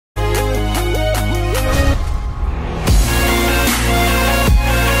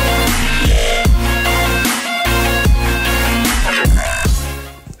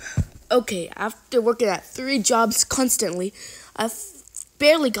Okay, after working at 3 jobs constantly, I've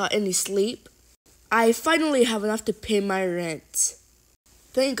barely got any sleep. I finally have enough to pay my rent.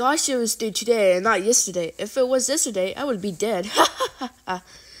 Thank gosh it was due today and not yesterday. If it was yesterday, I would be dead.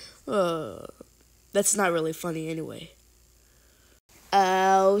 That's not really funny anyway.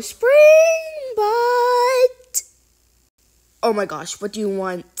 Oh, Spring Butt! Oh my gosh, what do you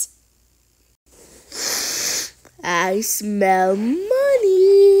want? I smell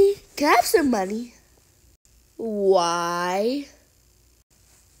money. Can I have some money? Why?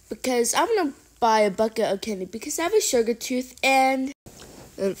 Because I'm gonna buy a bucket of candy because I have a sugar tooth and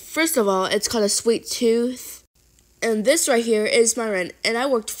first of all, it's called a sweet tooth. And this right here is my rent and I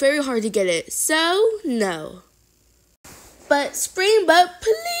worked very hard to get it, so no. But Spring Butt,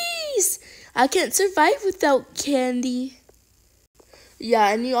 please! I can't survive without candy. Yeah,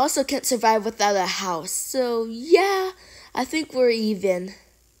 and you also can't survive without a house. So, yeah, I think we're even.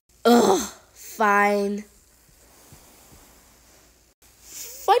 Ugh, fine.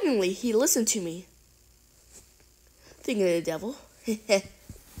 Finally, he listened to me. Thinking of the devil.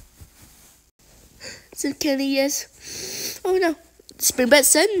 Some candy, yes. Oh, no. Spring Butt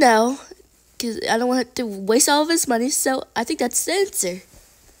said no. Because I don't want to waste all of his money, so I think that's the answer.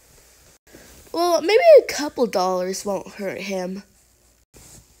 Well, maybe a couple dollars won't hurt him.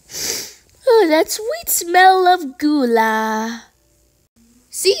 Oh, that sweet smell of gula.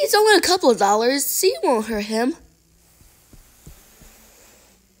 See, it's only a couple of dollars. See, it won't hurt him.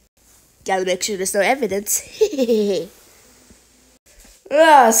 Gotta make sure there's no evidence.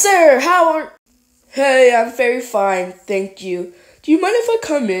 Sir, how are... Hey, I'm very fine, thank you. Do you mind if I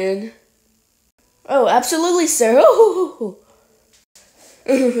come in? Oh, absolutely, sir. Oh.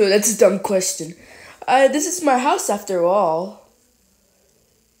 That's a dumb question. This is my house after all.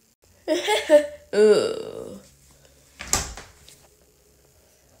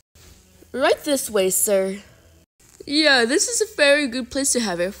 Right this way, sir. Yeah, this is a very good place to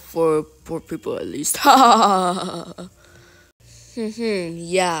have it for poor people at least.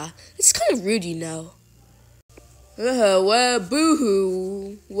 Yeah, it's kind of rude, you know. Well,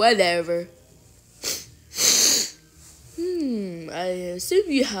 boo-hoo. Whatever. I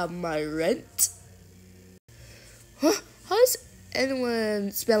assume you have my rent. Huh? How's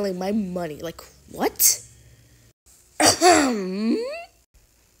anyone smelling my money? Like, what?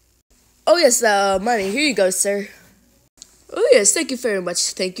 Oh, yes, money. Here you go, sir. Oh, yes, thank you very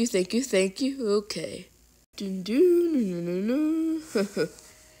much. Thank you. Okay.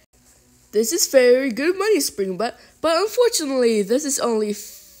 This is very good money, Spring Butt, but unfortunately, this is only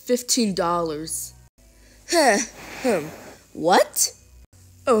 $15. What?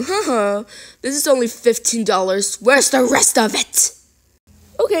 Oh, this is only $15. Where's the rest of it?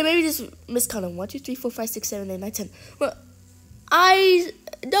 Okay, maybe just miscounted. 1, 2, 3, 4, 5, 6, 7, 8, 9, 10. Well, I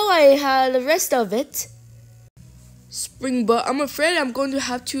know I had the rest of it. Spring Butt, I'm afraid I'm going to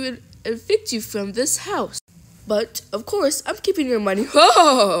have to evict you from this house. But, of course, I'm keeping your money.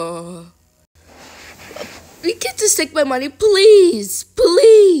 You can't just take my money, please.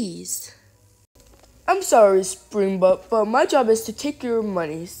 I'm sorry, Spring Butt, but my job is to take your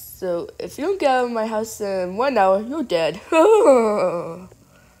money. So, if you don't get out of my house in 1 hour, you're dead.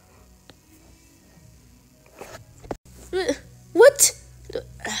 What?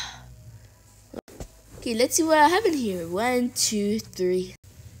 Okay, let's see what I have in here. 1, 2, 3.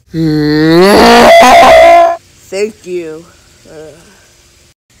 Thank you.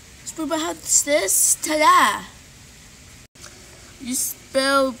 Spring Butt, how's this? Ta-da! You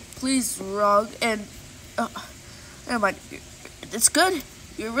spelled please wrong and never mind. It's good.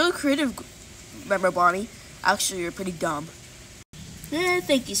 You're really creative, remember, Bonnie. Actually, you're pretty dumb.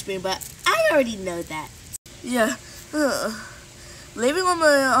 Thank you, Spring Butt. I already know that. Yeah. Living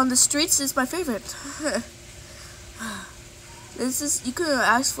on the streets is my favorite. You couldn't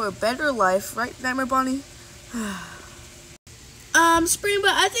ask for a better life, right, Nightmare Bonnie? Spring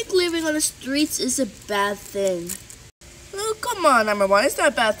Butt, I think living on the streets is a bad thing. Oh, come on, Nightmare Bonnie, it's not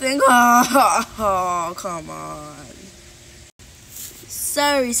a bad thing. Oh, come on.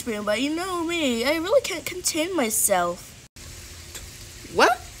 Sorry, Spring Butt, you know me. I really can't contain myself.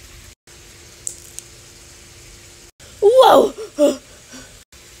 What? Whoa!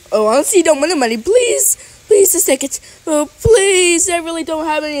 Oh, honestly, you don't want the money. Please, just take it. Oh, please, I really don't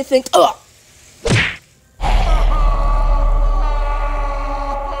have anything. Oh.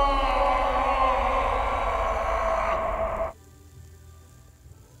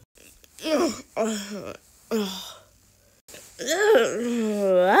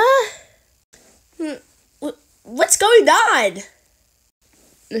 What's going on?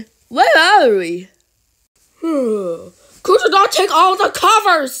 Where are we? Could you not take all the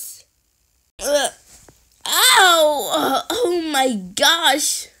covers? Ow! Oh my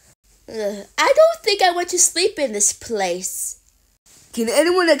gosh! I don't think I want to sleep in this place. Can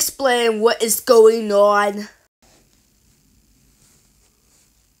anyone explain what is going on?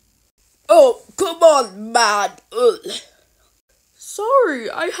 Oh, come on, man! Ugh. Sorry,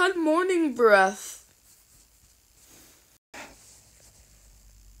 I had morning breath.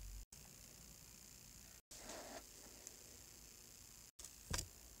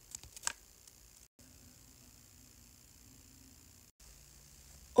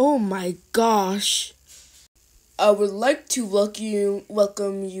 Oh my gosh. I would like to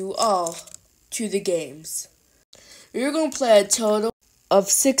welcome you all to the games. We're going to play a total of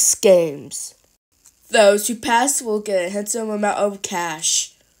 6 games. Those who pass will get a handsome amount of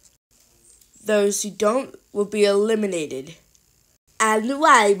cash. Those who don't will be eliminated. And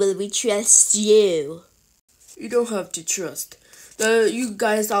why will we trust you? You don't have to trust. You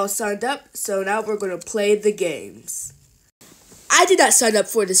guys all signed up, so now we're going to play the games. I did not sign up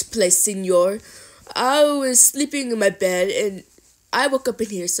for this place, senor. I was sleeping in my bed and I woke up in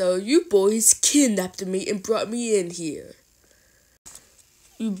here, so you boys kidnapped me and brought me in here.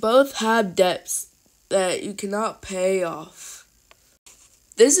 You both have debts that you cannot pay off.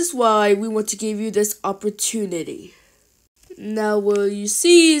 This is why we want to give you this opportunity. Now will you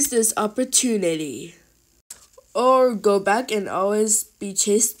seize this opportunity? Or go back and always be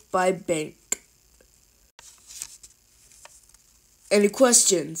chased by bank? Any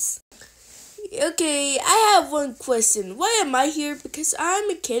questions? Okay, I have one question. Why am I here? Because I'm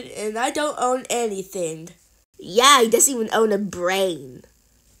a kid and I don't own anything. Yeah, he doesn't even own a brain.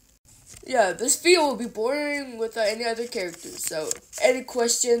 Yeah, this video will be boring without any other characters. So, any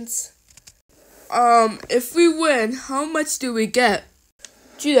questions? If we win, how much do we get?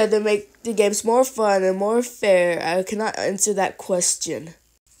 Gee, that to make the games more fun and more fair, I cannot answer that question.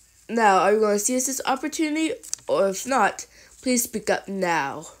 Now, are you going to seize this opportunity? Or if not, please speak up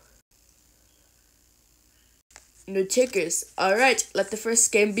now. No takers. Alright, let the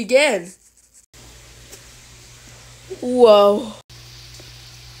first game begin. Whoa.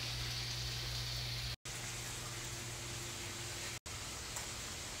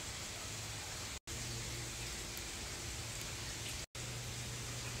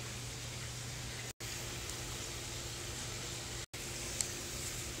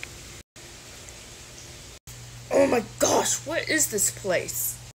 Oh my gosh, what is this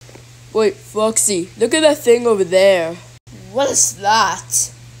place? Wait, Foxy, look at that thing over there. What is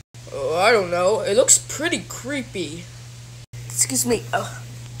that? Oh, I don't know. It looks pretty creepy. Excuse me.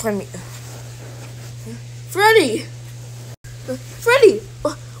 Pardon me. Freddy! Freddy!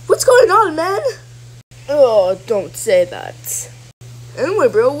 What's going on, man? Oh, don't say that. Anyway,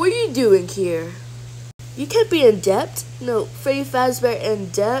 bro, what are you doing here? You can't be in debt. No, Freddy Fazbear in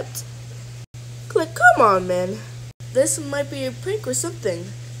debt. Like, come on, man. This might be a prank or something.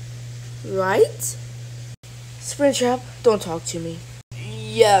 Right? Springtrap, don't talk to me.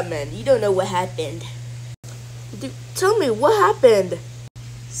 Yeah, man, you don't know what happened. Dude, tell me, what happened?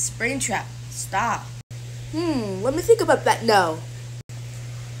 Springtrap, stop. Let me think about that now.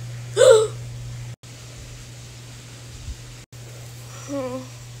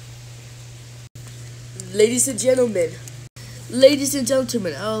 Ladies and gentlemen,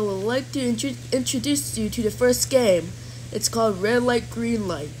 I would like to introduce you to the first game. It's called Red Light, Green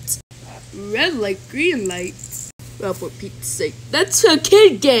Light. Red light, green light? Well, for Pete's sake, that's a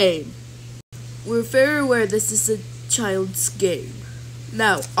kid game! We're very aware this is a child's game.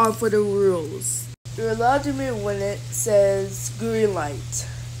 Now, on for the rules. You're allowed to move when it says green light,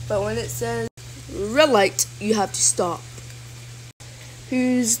 but when it says red light, you have to stop.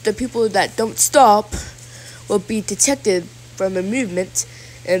 Who's the people that don't stop will be detected from a movement,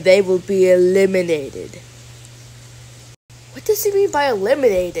 and they will be eliminated. What does it mean by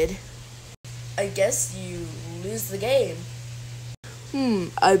eliminated? I guess you lose the game.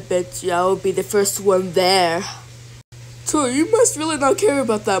 I bet you I will be the first one there. So you must really not care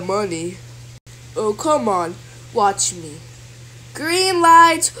about that money. Oh, come on. Watch me. Green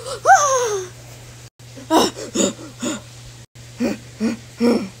light!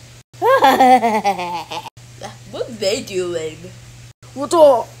 What are they doing? What?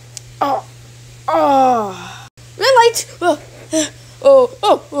 Red light!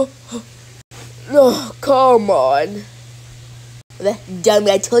 Oh, come on.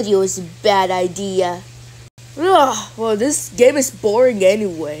 Dummy, I told you it was a bad idea. Well, this game is boring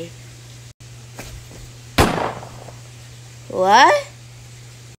anyway. What?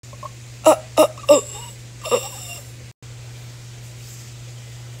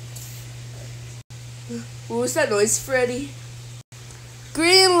 What was that noise, Freddy?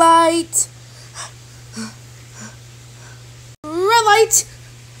 Green light! light.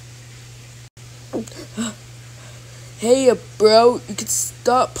 Hey, bro, you can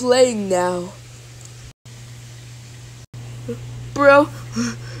stop playing now. Bro.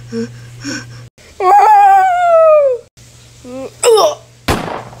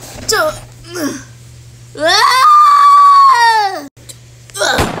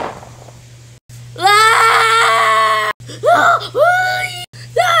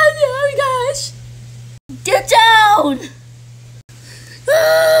 Oh gosh! Get down!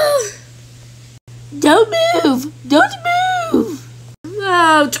 Don't move! Don't move!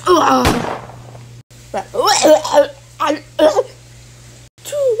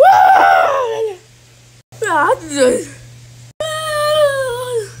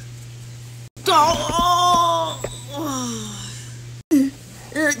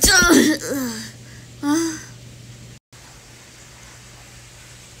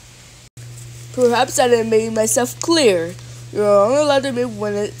 Perhaps I didn't make myself clear. You're only allowed to move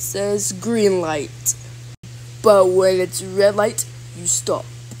when it says green light. But when it's red light, you stop.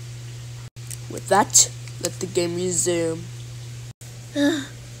 With that, let the game resume. I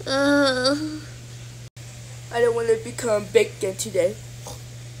don't want to become bacon today.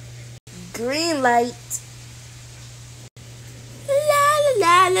 Green light. La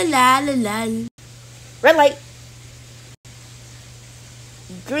la la la la la. Red light.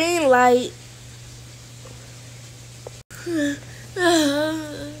 Green light.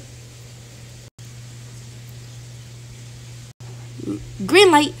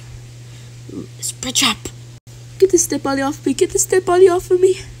 Green light. Spread trap. Get this dead body off me. Get this dead body off of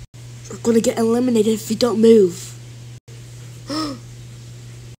me. You're gonna get eliminated if you don't move.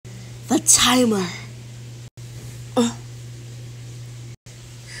 The timer.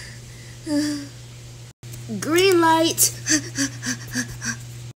 Green light.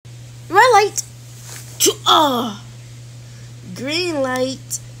 Red light. Green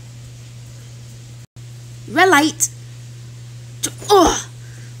light. Red light.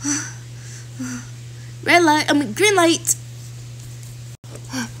 Red light. Green light.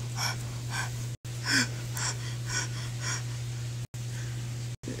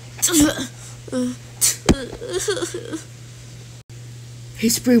 Hey,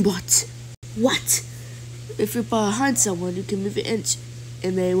 Springbot. What? If you're behind someone, you can move an inch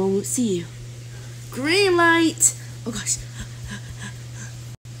and they won't see you. Green light. Oh gosh.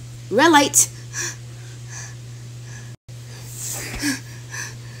 Red light.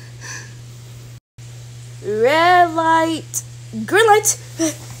 Red light. Green light.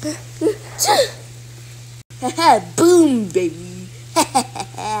 Boom, baby.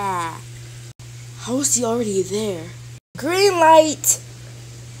 How is he already there? Green light.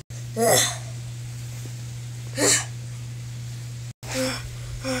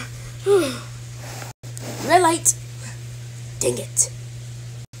 Red light. Dang it.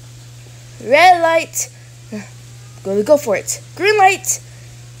 Red light. Gonna go for it. Green light.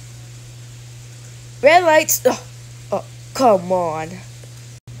 Red light. Oh, come on.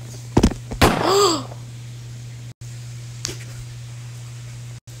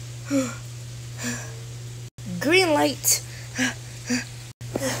 Green light.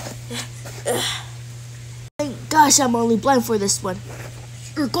 Thank gosh, I'm only blind for this one.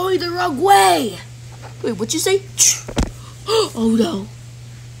 You're going the wrong way. Wait, what'd you say? Oh no.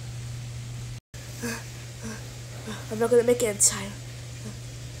 I'm not gonna make it in time.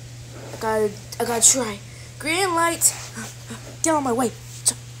 I gotta try. Green light. Get on my way.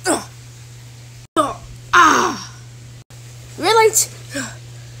 Red light.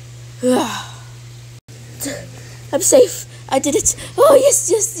 I'm safe. I did it. Oh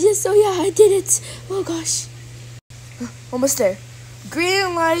yes. Oh yeah, I did it. Oh gosh. Almost there.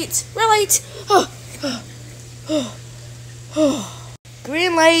 Green light. Red light.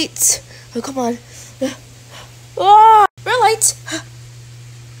 Green light. Oh, come on. Oh, red light.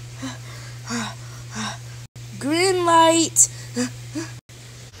 Green light.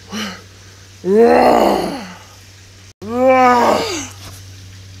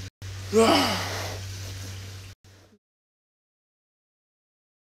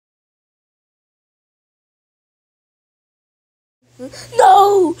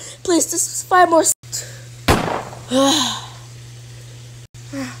 No! Please, just 5 more.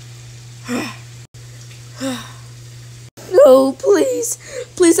 No, please.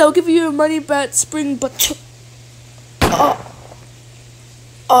 Please, I'll give you your money back, Spring, but...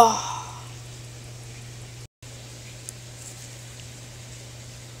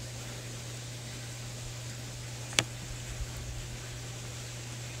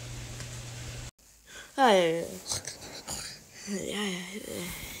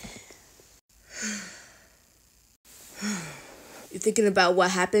 thinking about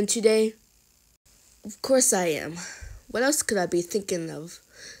what happened today? Of course I am. What else could I be thinking of?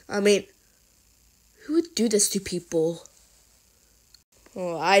 I mean, who would do this to people?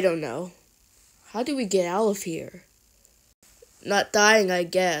 Oh, I don't know. How do we get out of here? Not dying, I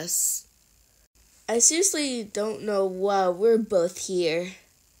guess. I seriously don't know why we're both here.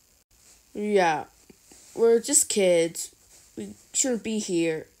 Yeah, we're just kids. We shouldn't be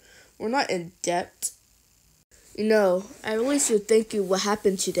here. We're not in debt. You know, I really should thank you what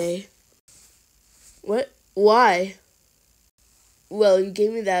happened today. What? Why? Well, you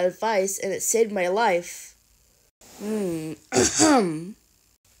gave me that advice and it saved my life.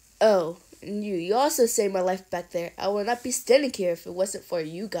 Oh, and you also saved my life back there. I would not be standing here if it wasn't for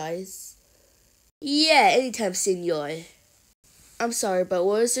you guys. Yeah, anytime, senor. I'm sorry, but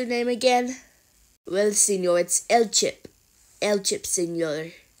what was your name again? Well, senor, it's El Chip. El Chip,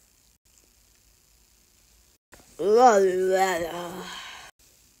 senor.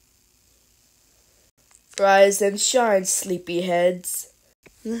 Rise and shine, sleepyheads.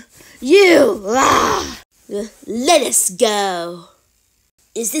 You! Let us go.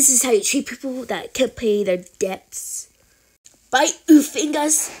 Is this how you treat people that can't pay their debts? Bite your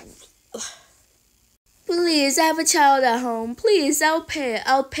fingers. Please, I have a child at home. Please, I'll pay it.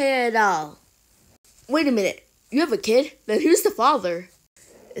 I'll pay it all. Wait a minute. You have a kid? Then who's the father?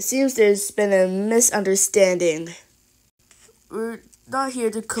 It seems there's been a misunderstanding. We're not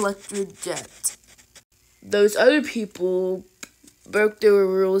here to collect your debt. Those other people broke the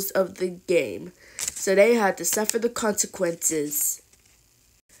rules of the game, so they had to suffer the consequences.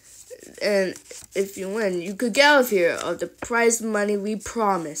 And if you win, you could get out of here of the prize money we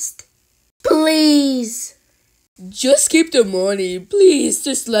promised. Please! Just keep the money. Please,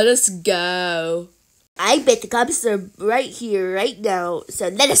 just let us go. I bet the cops are right here, right now, so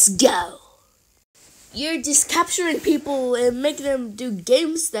let us go. You're just capturing people and making them do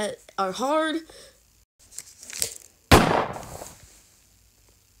games that are hard.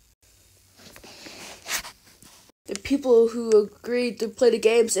 The people who agreed to play the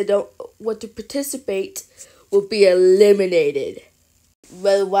games and don't want to participate will be eliminated.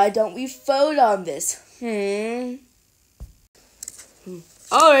 Well, why don't we vote on this?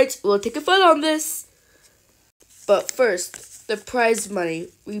 Alright, we'll take a vote on this. But first, the prize money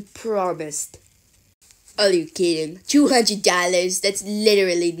we promised. Are you kidding? $200? That's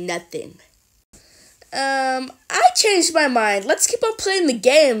literally nothing. I changed my mind. Let's keep on playing the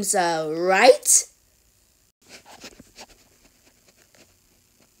games, right?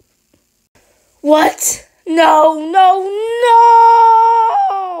 What? No, no,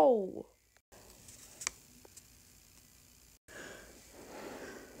 no!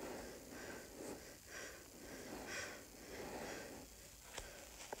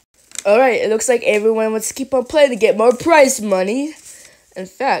 Alright, it looks like everyone wants to keep on playing to get more prize money. In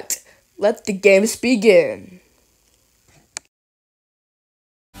fact, let the games begin.